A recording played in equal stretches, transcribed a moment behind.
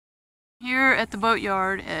Here at the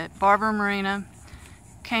boatyard at Barber, Marina.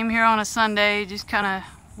 Came here on a Sunday, just kind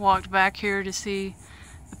of walked back here to see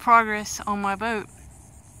the progress on my boat.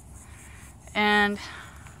 And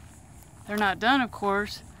they're not done, of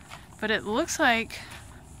course, but it looks like,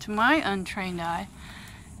 to my untrained eye,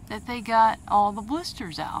 that they got all the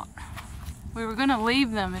blisters out. We were going to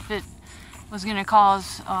leave them if it was going to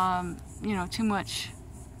cause, too much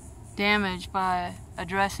damage by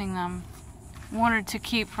addressing them. Wanted to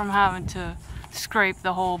keep from having to scrape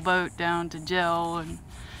the whole boat down to gel, and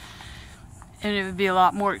it would be a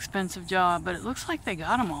lot more expensive job, but it looks like they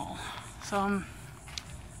got them all. So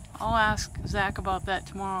I'll ask Zach about that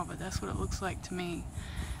tomorrow, but that's what it looks like to me.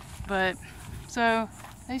 But so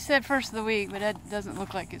they said first of the week, but that doesn't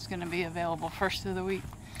look like it's going to be available first of the week.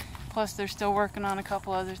 Plus they're still working on a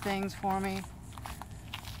couple other things for me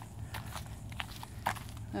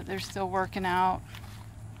that they're still working out,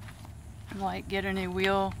 like getting a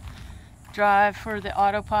wheel drive for the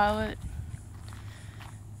autopilot.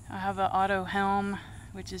 I have an auto helm,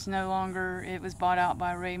 which is no longer, it was bought out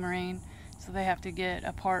by Raymarine, so they have to get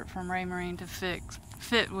a part from Raymarine to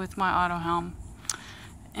fit with my auto helm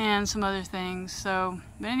and some other things. So,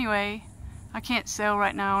 but anyway, I can't sail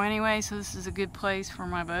right now anyway, so this is a good place for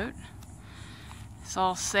my boat. It's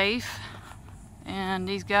all safe, and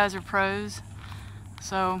these guys are pros.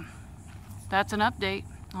 So that's an update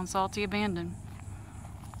on saltyabandon.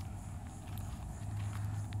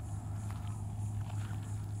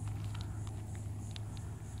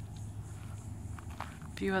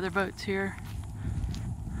 A few other boats here.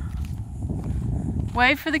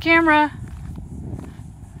 Wave for the camera.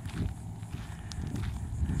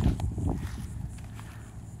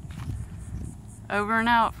 Over and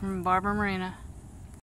out from Barber Marina.